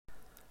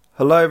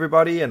Hello,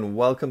 everybody, and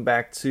welcome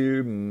back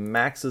to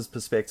Max's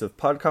Perspective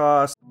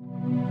podcast.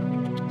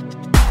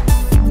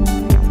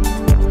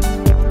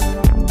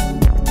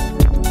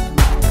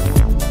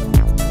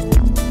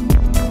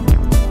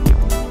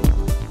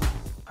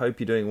 Hope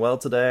you're doing well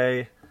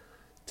today.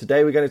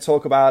 Today we're going to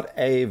talk about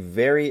a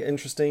very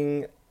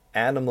interesting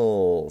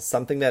animal,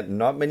 something that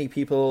not many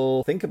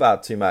people think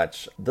about too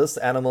much. This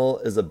animal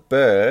is a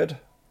bird,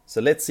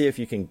 so let's see if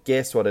you can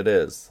guess what it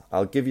is.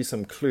 I'll give you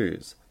some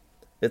clues.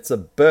 It's a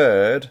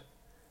bird,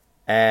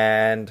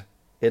 and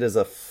it is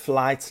a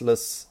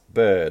flightless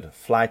bird.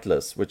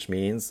 Flightless, which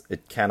means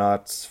it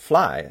cannot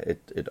fly.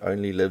 It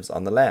only lives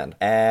on the land.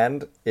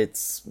 And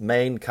its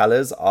main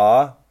colors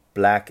are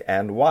black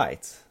and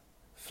white.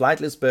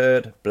 Flightless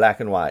bird, black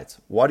and white.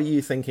 What are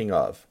you thinking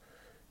of?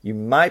 You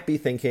might be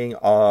thinking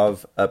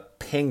of a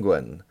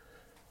penguin,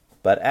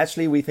 but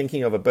actually we're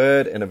thinking of a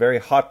bird in a very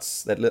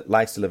hot, that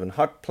likes to live in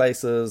hot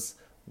places.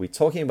 We're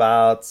talking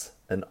about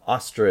an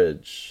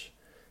ostrich.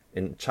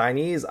 In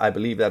Chinese, I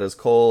believe that is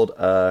called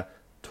a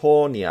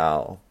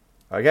torniao.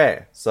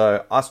 Okay,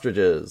 so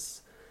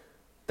ostriches.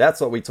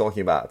 That's what we're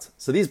talking about.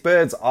 So these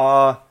birds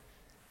are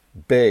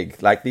big.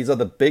 Like, these are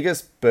the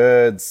biggest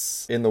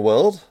birds in the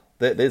world.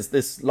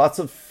 There's lots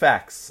of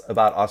facts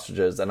about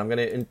ostriches, and I'm going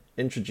to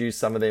introduce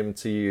some of them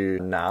to you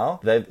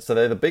now. They're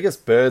the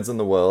biggest birds in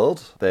the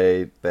world.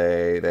 They're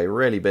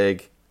really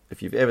big.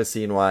 If you've ever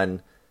seen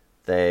one,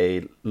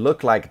 they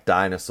look like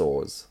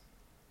dinosaurs.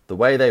 The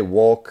way they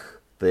walk,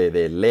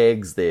 their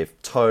legs, their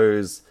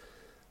toes,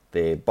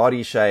 their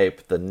body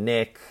shape, the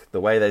neck,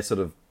 the way they sort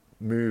of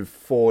move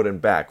forward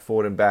and back,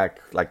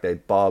 like they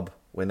bob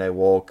when they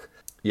walk.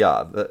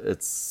 Yeah,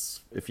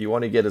 if you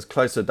want to get as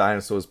close to a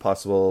dinosaur as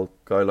possible,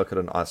 go look at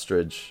an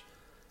ostrich.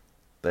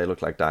 They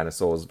look like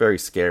dinosaurs, very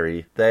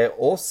scary. They're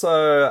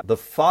also the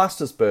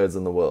fastest birds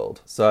in the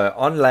world. So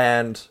on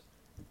land,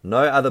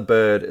 no other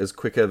bird is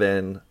quicker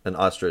than an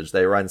ostrich.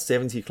 They run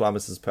 70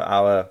 kilometers per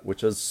hour,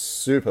 which is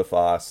super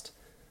fast.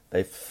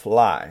 They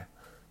fly.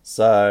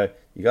 So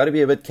you got to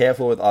be a bit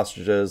careful with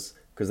ostriches,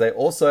 because they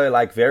also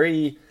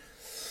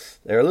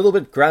they're a little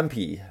bit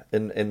grumpy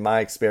in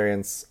my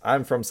experience.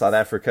 I'm from South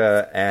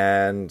Africa,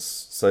 and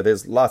so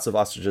there's lots of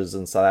ostriches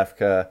in South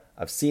Africa.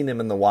 I've seen them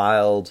in the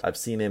wild. I've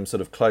seen them sort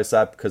of close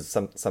up, because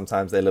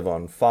sometimes they live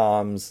on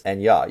farms.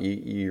 And yeah,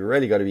 you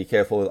really got to be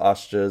careful with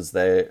ostriches.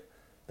 They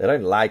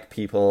don't like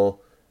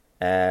people,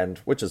 and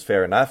which is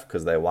fair enough,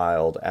 because they're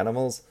wild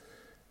animals.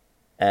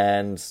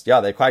 And yeah,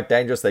 they're quite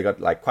dangerous. They got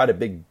like quite a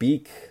big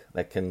beak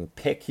that can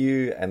peck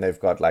you, and they've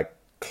got like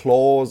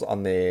claws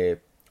on their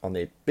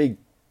big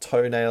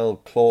toenail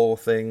claw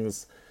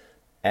things,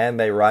 and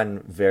they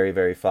run very,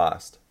 very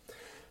fast.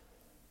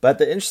 But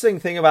the interesting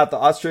thing about the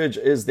ostrich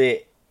is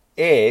their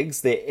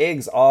eggs. Their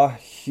eggs are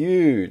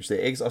huge.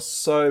 Their eggs are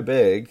so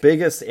big.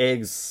 Biggest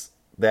eggs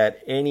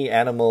that any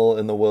animal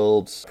in the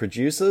world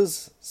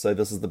produces. So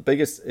this is the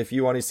biggest. If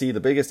you want to see the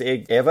biggest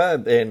egg ever,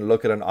 then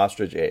look at an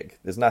ostrich egg.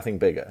 There's nothing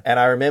bigger. And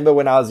I remember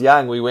when I was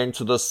young, we went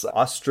to this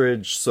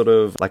ostrich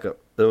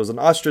there was an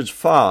ostrich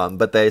farm,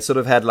 but they sort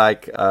of had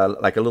like a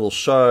little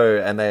show,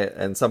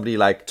 and somebody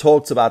like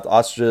talked about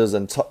ostriches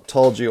and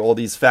told you all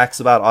these facts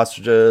about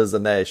ostriches,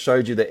 and they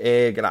showed you the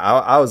egg. And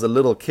I was a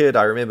little kid.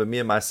 I remember me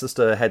and my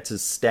sister had to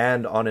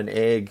stand on an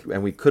egg,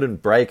 and we couldn't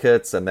break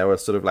it, and they were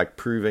sort of like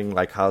proving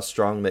like how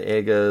strong the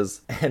egg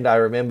is. And I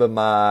remember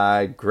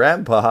my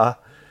grandpa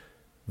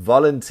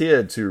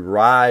volunteered to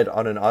ride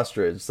on an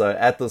ostrich. So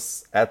at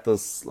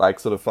this like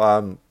sort of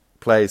farm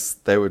place,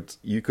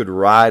 you could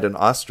ride an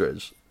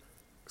ostrich.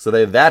 So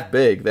they're that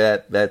big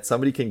that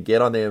somebody can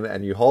get on them,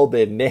 and you hold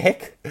their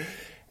neck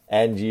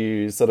and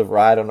you sort of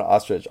ride on an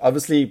ostrich.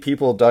 Obviously,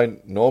 people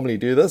don't normally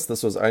do this.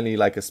 This was only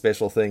like a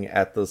special thing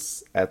at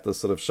this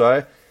sort of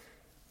show.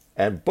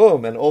 And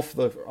boom, and off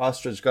the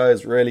ostrich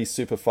goes really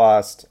super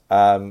fast.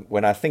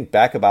 When I think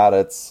back about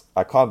it,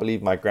 I can't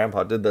believe my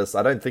grandpa did this.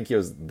 I don't think he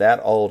was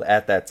that old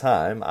at that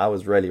time. I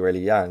was really,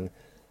 really young.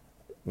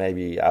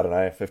 Maybe, I don't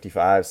know,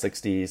 55,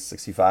 60,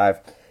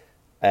 65.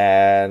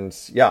 And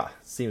yeah,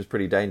 seems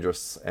pretty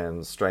dangerous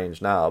and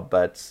strange now,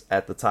 but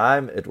at the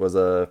time it was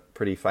a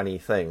pretty funny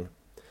thing.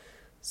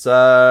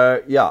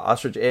 So yeah,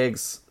 ostrich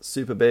eggs,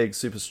 super big,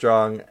 super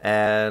strong,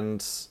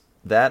 and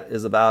that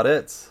is about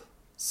it.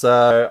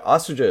 So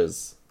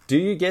ostriches, do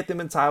you get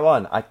them in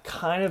Taiwan? I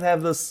kind of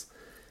have this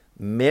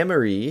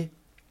memory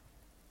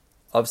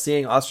of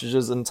seeing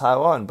ostriches in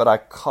Taiwan, but I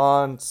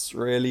can't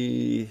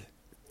really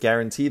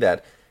guarantee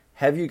that.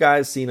 Have you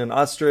guys seen an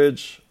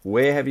ostrich?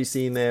 Where have you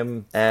seen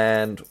them?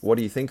 And what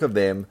do you think of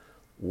them?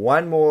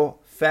 One more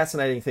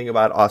fascinating thing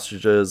about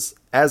ostriches,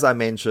 as I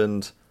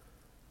mentioned,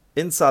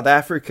 in South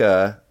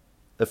Africa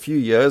a few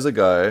years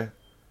ago,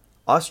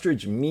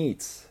 ostrich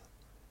meat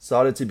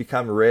started to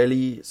become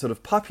really sort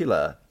of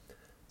popular.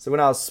 So when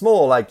I was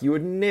small, like you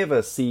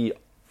never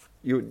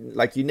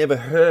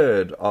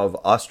heard of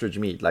ostrich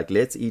meat. Like,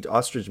 let's eat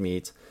ostrich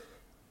meat.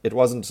 It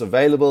wasn't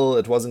available.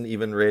 It wasn't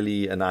even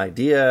really an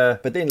idea.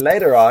 But then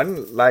later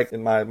on, like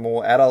in my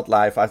more adult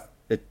life,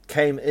 it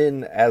came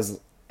in as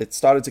it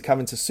started to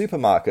come into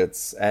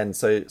supermarkets. And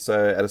so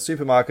at a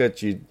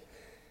supermarket,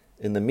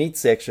 in the meat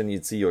section,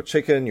 you'd see your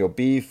chicken, your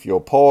beef,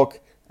 your pork,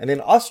 and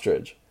then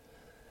ostrich.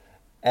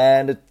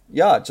 And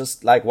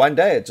just like one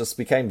day, it just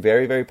became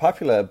very, very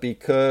popular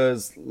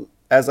because,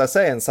 as I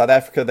say, in South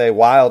Africa, they're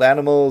wild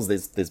animals.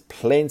 There's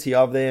plenty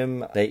of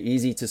them. They're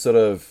easy to sort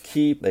of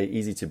keep. They're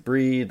easy to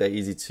breed. They're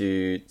easy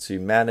to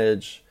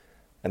manage.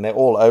 And they're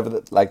all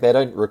over like they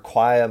don't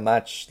require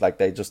much. Like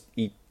they just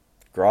eat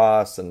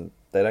grass and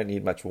they don't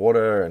need much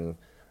water. And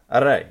I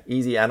don't know,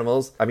 easy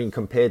animals. I mean,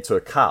 compared to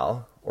a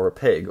cow or a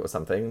pig or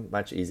something,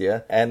 much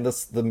easier. And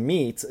the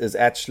meat is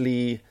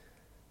actually,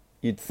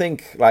 you'd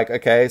think like,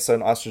 okay, so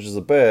an ostrich is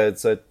a bird,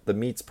 so the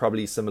meat's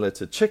probably similar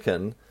to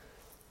chicken.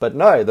 But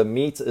no, the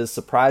meat is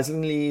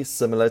surprisingly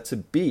similar to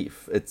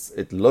beef.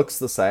 It looks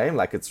the same,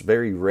 like it's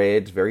very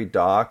red, very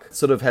dark. It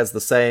sort of has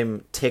the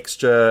same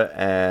texture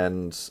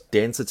and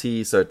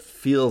density, so it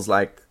feels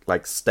like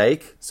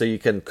steak. So you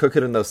can cook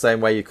it in the same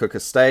way you cook a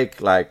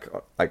steak, like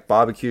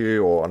barbecue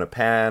or on a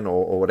pan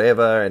or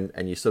whatever,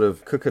 and you sort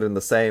of cook it in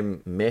the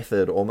same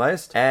method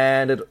almost.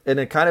 And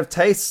it kind of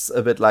tastes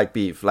a bit like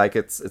beef. Like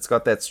it's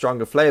got that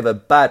stronger flavor,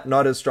 but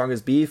not as strong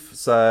as beef.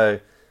 So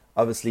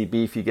obviously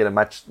beef, you get a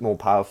much more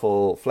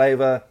powerful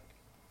flavor.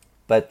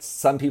 But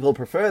some people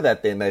prefer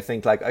that then. They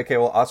think like, okay,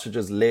 well, ostrich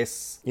is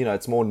less,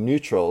 it's more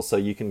neutral. So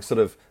you can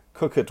sort of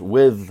cook it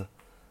with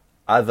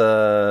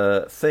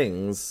other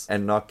things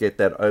and not get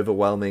that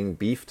overwhelming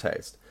beef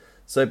taste.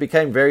 So it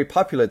became very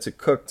popular to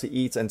cook, to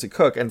eat, and to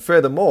cook. And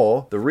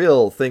furthermore, the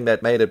real thing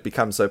that made it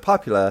become so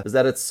popular is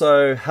that it's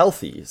so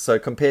healthy. So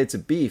compared to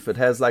beef, it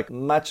has like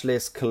much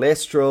less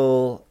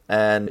cholesterol.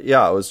 And it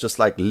was just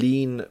like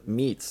lean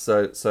meat.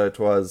 So it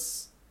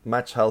was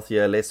much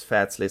healthier, less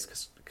fats,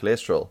 less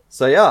cholesterol.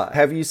 So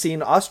have you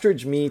seen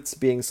ostrich meat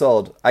being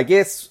sold? I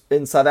guess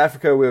in South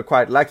Africa, we were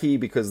quite lucky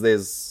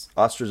because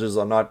ostriches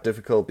are not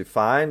difficult to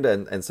find.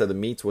 And so the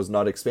meat was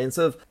not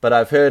expensive. But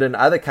I've heard in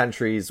other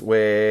countries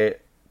where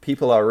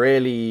people are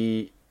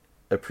really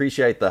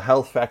appreciate the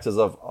health factors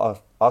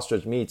of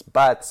ostrich meat,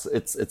 but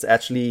it's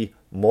actually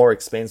more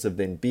expensive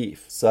than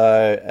beef.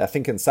 So I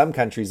think in some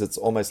countries it's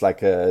almost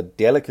like a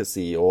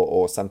delicacy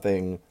or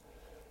something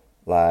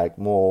like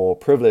more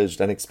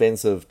privileged and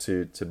expensive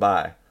to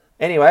buy.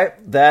 Anyway,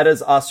 that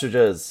is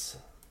ostriches.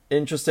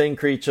 Interesting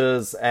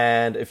creatures,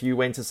 and if you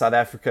went to South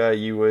Africa,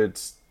 you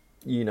would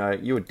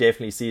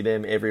definitely see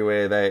them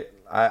everywhere.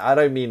 I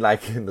don't mean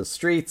like in the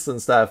streets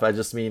and stuff. I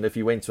just mean if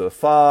you went to a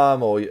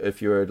farm or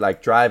if you were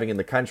like driving in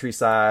the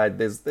countryside,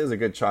 there's a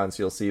good chance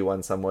you'll see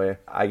one somewhere.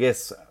 I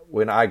guess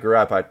when I grew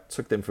up, I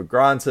took them for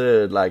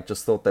granted, like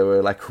just thought they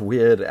were like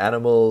weird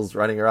animals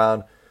running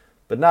around.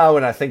 But now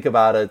when I think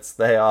about it,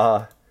 they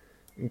are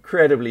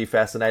incredibly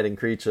fascinating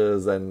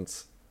creatures. And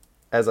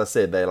as I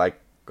said, they like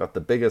got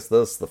the biggest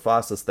this, the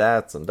fastest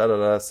that, and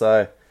da-da-da.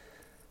 So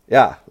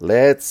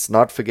let's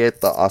not forget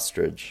the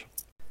ostrich.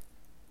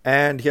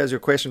 And here's your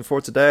question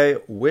for today.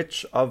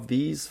 Which of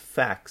these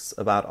facts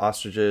about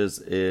ostriches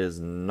is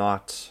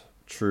not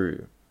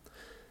true?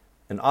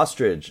 An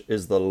ostrich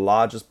is the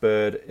largest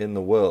bird in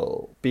the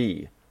world.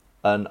 B,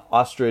 an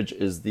ostrich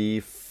is the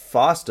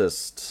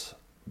fastest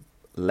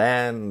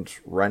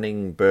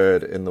land-running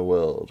bird in the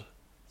world.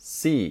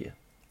 C,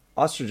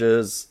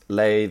 ostriches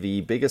lay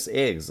the biggest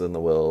eggs in the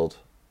world.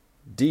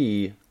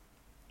 D,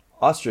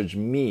 ostrich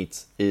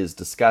meat is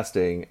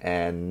disgusting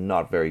and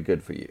not very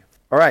good for you.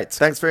 All right,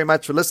 thanks very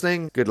much for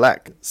listening. Good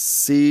luck.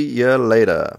 See you later.